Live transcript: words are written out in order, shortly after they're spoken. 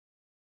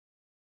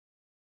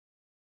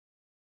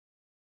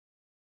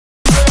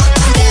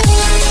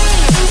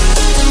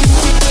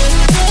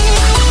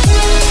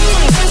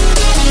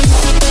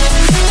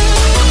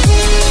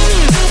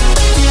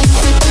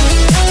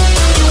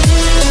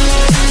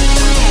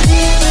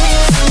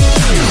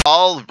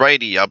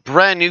Alrighty, a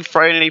brand new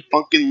Friday Night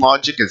Funkin'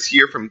 Logic is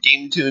here from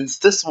Game Tunes.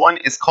 This one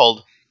is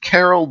called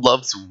Carol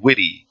Loves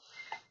Whitty.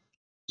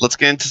 Let's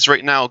get into this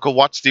right now. Go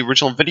watch the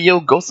original video,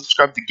 go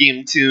subscribe to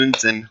Game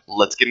Tunes, and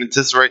let's get into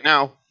this right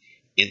now.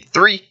 In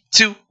 3,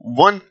 2,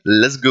 1,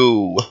 let's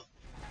go. Whitty,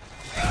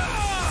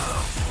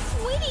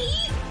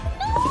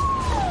 no!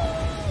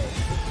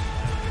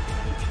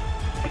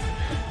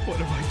 What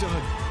have I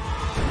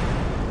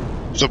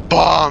done? The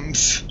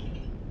bombs!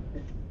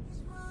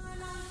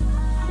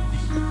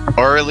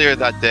 Earlier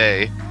that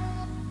day.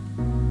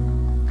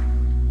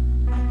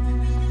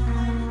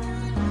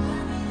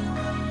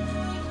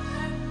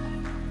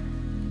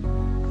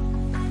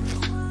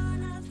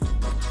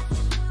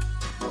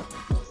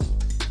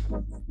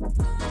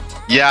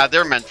 Yeah,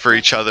 they're meant for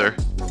each other.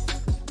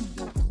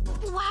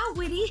 Wow,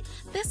 Whitty,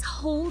 this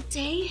whole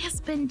day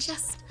has been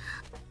just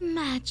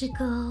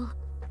magical.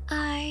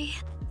 I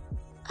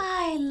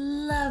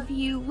love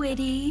you,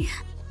 Whitty.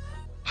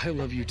 I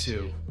love you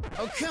too.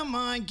 Oh, come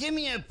on, give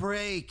me a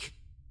break.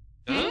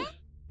 Huh?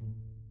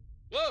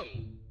 Whoa!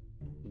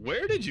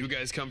 Where did you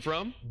guys come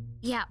from?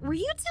 Yeah, were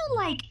you two,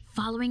 like,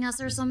 following us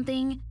or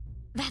something?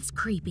 That's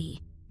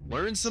creepy.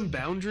 Learn some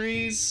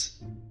boundaries?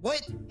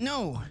 What?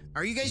 No.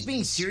 Are you guys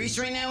being serious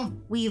right now?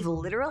 We've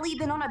literally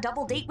been on a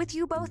double date with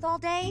you both all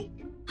day?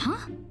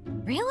 Huh?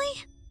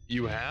 Really?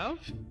 You have?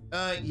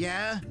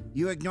 Yeah?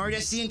 You ignored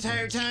us the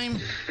entire time?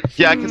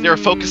 Yeah, because they were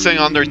focusing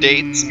on their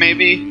dates,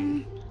 maybe?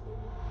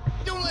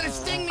 Don't let it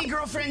sting me,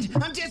 girlfriend!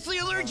 I'm deathly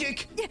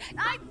allergic!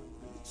 I'm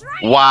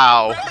trying.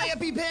 Wow. Grab my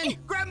EpiPen!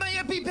 Grab my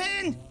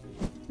EpiPen!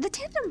 The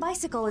tandem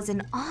bicycle is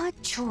an odd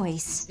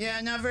choice.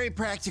 Yeah, not very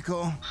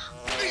practical.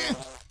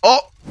 Oh!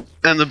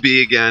 And the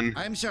B again.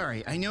 I'm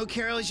sorry, I know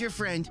Carol is your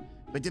friend,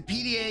 but the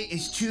PDA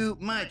is too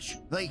much.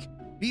 Like,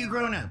 be a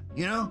grown-up,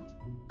 you know?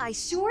 I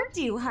sure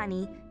do,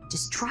 honey.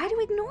 Just try to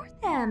ignore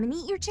them and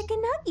eat your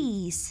chicken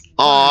nuggies.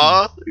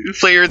 Aw,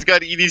 Player's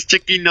gotta eat his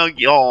chicken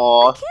nugget.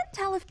 Aw. I can't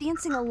tell if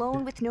dancing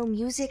alone with no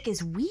music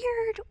is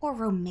weird or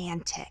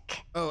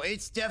romantic. Oh,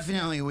 it's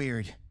definitely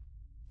weird.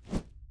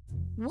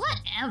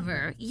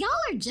 Whatever. Y'all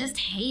are just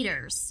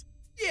haters.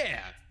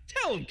 Yeah,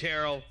 tell him,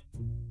 Carol.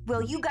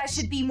 Well, you guys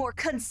should be more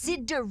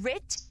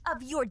considerate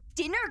of your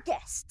dinner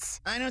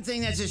guests. I don't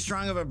think that's as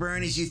strong of a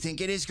burn as you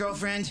think it is,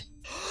 girlfriend.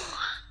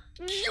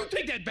 You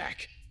take that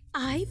back!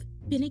 I've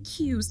been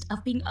accused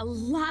of being a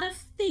lot of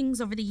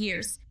things over the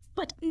years,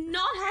 but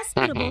not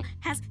hospitable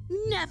has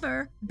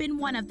never been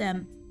one of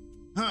them.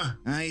 Huh,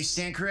 I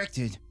stand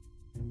corrected.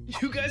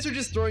 You guys are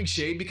just throwing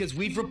shade because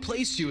we've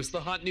replaced you as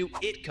the hot new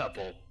it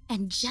couple.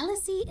 And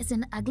jealousy is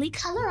an ugly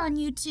color on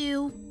you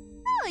two.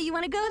 Oh, you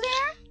want to go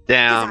there?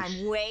 Damn. 'Cause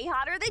I'm way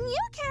hotter than you,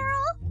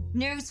 Carol.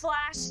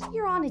 Newsflash,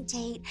 you're on a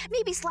date.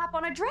 Maybe slap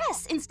on a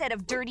dress instead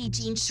of dirty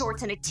jean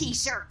shorts and a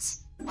t-shirt.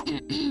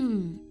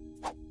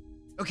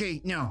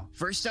 Okay, no.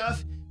 First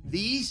off,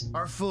 these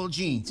are full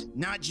jeans,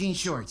 not jean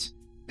shorts.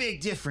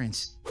 Big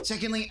difference.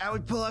 Secondly, I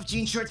would pull off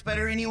jean shorts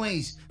better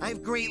anyways. I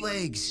have great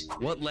legs.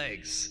 What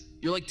legs?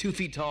 You're like 2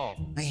 feet tall.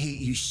 I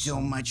hate you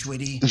so much,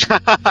 Whitty.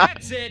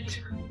 That's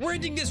it! We're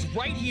ending this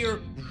right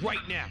here,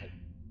 right now.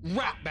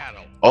 Rap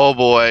battle. Oh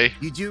boy.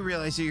 You do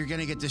realize that you're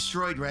gonna get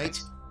destroyed,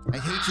 right? I'd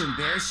hate to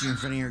embarrass you in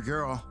front of your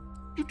girl.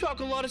 You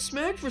talk a lot of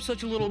smack for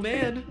such a little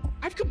man.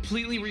 I've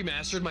completely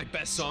remastered my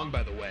best song,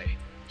 by the way.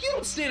 You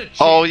don't stand a chance.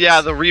 Oh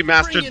yeah, the Bring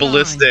remastered it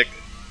Ballistic.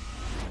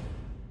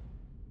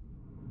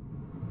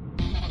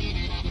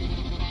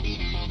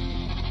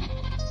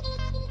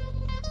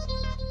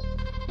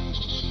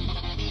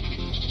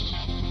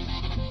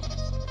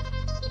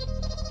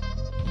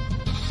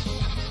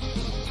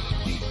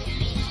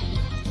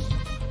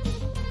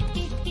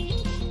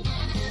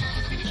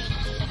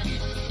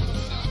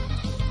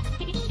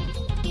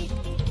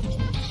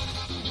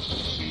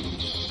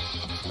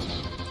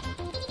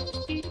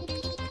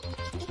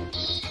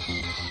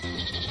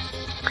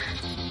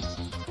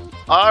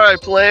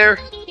 Alright, player.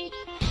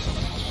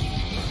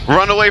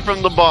 Run away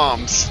from the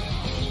bombs.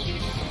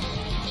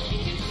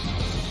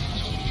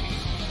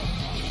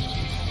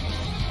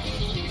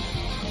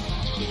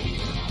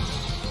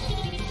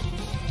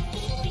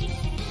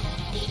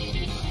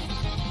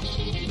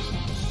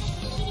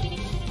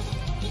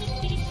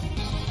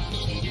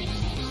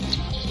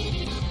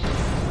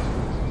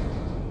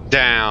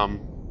 Damn.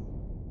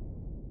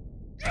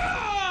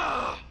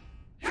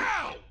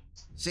 How?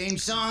 Same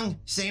song,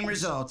 same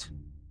result.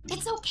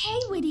 It's okay,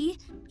 Whitty.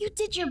 You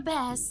did your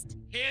best.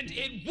 And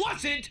it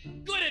wasn't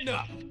good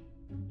enough.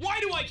 Why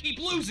do I keep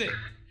losing?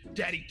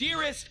 Daddy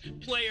dearest,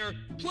 player,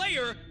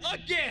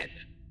 again.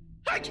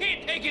 I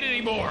can't take it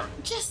anymore.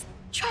 Just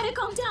try to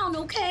calm down,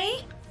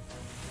 okay?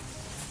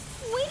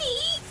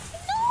 Whitty,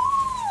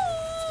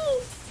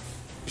 no!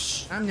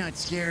 Shh, I'm not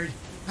scared.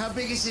 How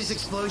big is this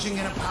explosion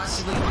gonna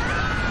possibly...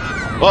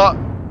 Well,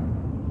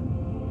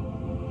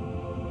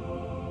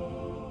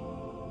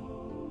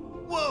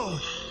 Whoa!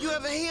 You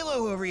have a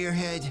halo over your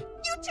head.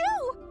 You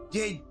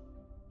too!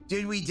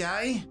 Did we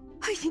die?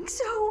 I think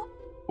so.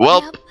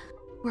 well, Yep,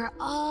 we're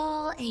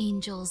all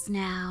angels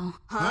now.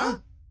 Huh?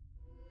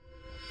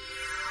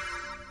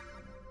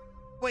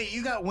 Wait,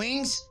 you got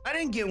wings? I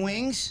didn't get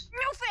wings.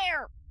 No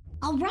fair!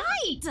 All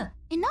right,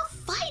 enough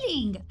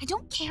fighting. I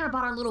don't care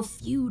about our little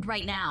feud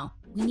right now.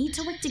 We need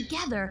to work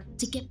together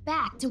to get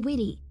back to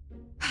Whitty.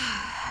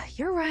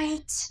 You're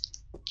right.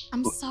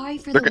 I'm sorry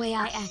for the way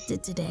I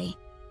acted today.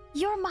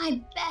 You're my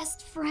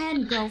best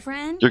friend,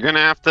 girlfriend. You're gonna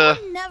have to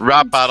I never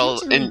rap battle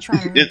intentionally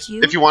tried to hurt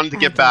you. if you wanted to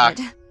get back.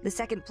 The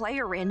second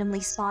player randomly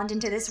spawned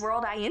into this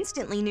world. I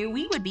instantly knew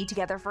we would be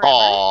together forever.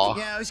 Aww.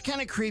 Yeah, it was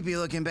kind of creepy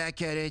looking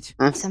back at it.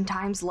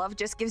 Sometimes love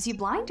just gives you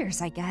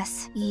blinders, I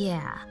guess.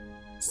 Yeah.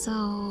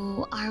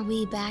 So, are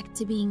we back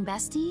to being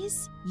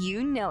besties?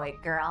 You know it,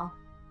 girl.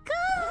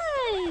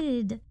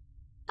 Good.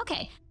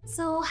 Okay,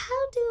 so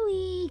how do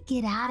we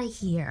get out of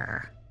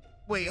here?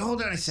 Wait,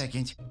 hold on a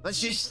second. Let's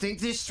just think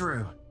this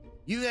through.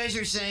 You guys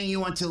are saying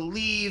you want to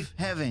leave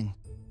heaven.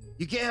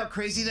 You get how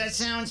crazy that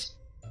sounds?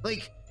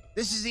 Like,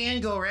 this is the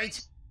end goal, right?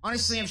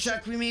 Honestly, I'm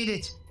shocked we made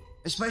it.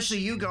 Especially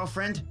you,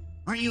 girlfriend.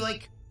 Aren't you,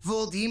 like,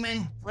 full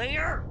demon?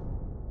 Player!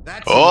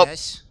 That's Oh. a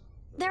yes.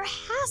 There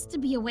has to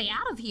be a way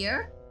out of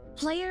here.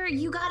 Player,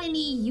 you got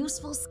any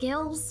useful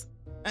skills?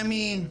 I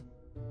mean,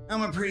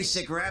 I'm a pretty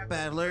sick rap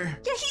battler.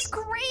 Yeah, he's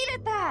great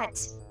at that!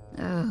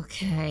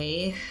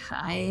 Okay,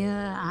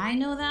 I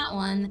know that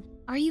one.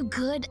 Are you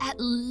good at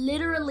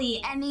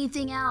literally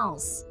anything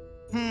else?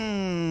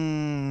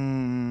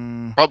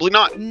 Probably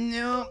not.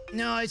 No,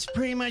 it's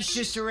pretty much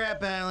just a rap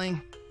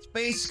battling. It's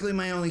basically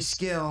my only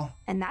skill.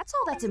 And that's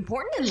all that's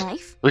important in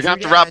life. We're gonna have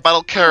to rap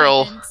battle Carol.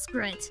 Alright then,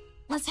 screw it.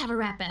 Let's have a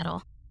rap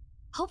battle.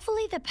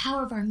 Hopefully the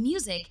power of our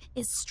music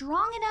is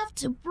strong enough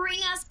to bring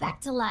us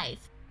back to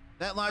life.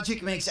 That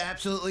logic makes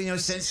absolutely no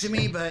sense to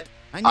me, but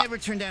I never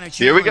turned down a challenge,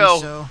 here we go.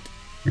 so...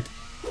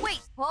 Wait,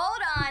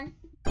 hold on.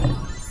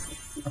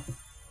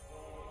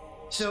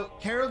 So,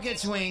 Carol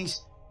gets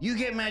wings, you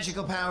get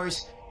magical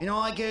powers, and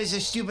all I get is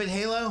a stupid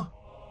halo?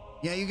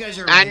 Yeah, you guys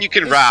are right. And you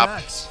can This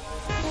rap. sucks.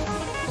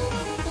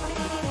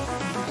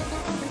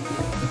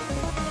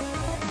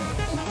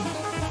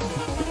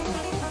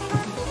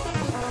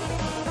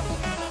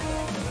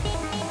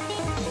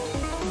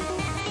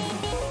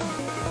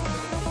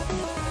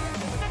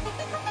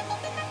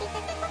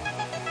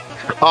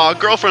 Aw,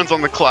 girlfriend's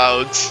on the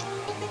clouds.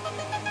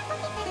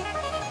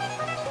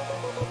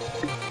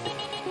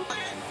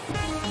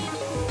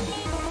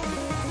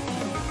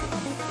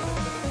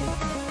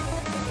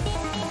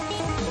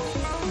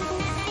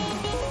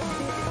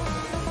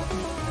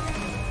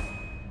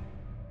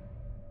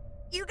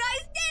 You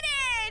guys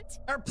did it!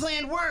 Our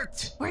plan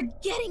worked! We're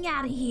getting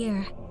out of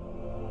here.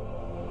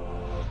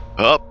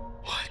 Up.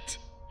 What?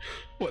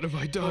 What have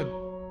I done?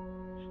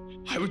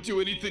 I would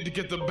do anything to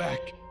get them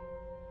back.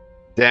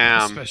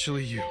 Damn.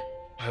 Especially you,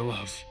 my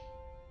love.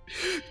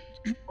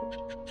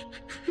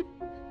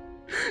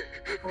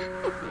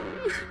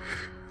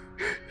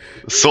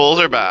 The souls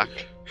are back.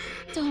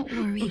 Don't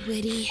worry,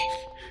 Whitty.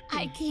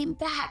 I came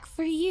back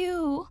for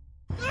you.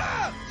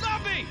 Ah!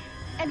 Zombie!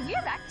 And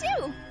we're back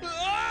too.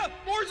 Ah!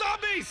 More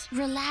zombies!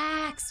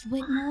 Relax,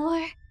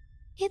 Whitmore.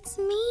 It's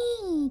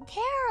me,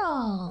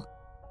 Carol.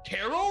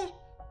 Carol?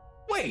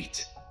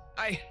 Wait,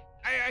 I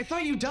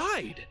thought you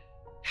died.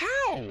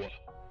 How?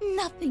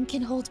 Nothing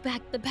can hold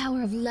back the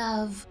power of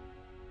love.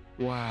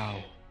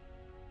 Wow.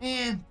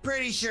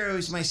 Pretty sure it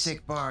was my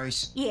sick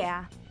bars.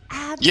 Yeah,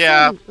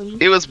 Yeah,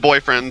 absolutely. it was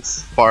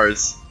boyfriend's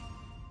bars.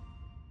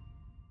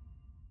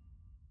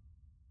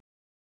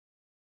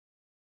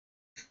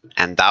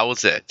 And that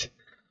was it.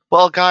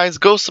 Well, guys,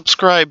 go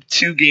subscribe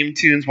to Game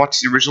Tunes. Watch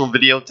the original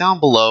video down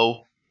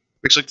below.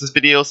 Make sure to like this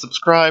video,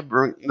 subscribe,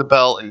 ring the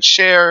bell, and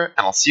share. And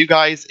I'll see you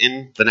guys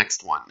in the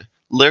next one.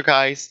 Later,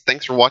 guys.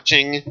 Thanks for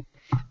watching.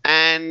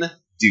 And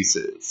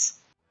deuces.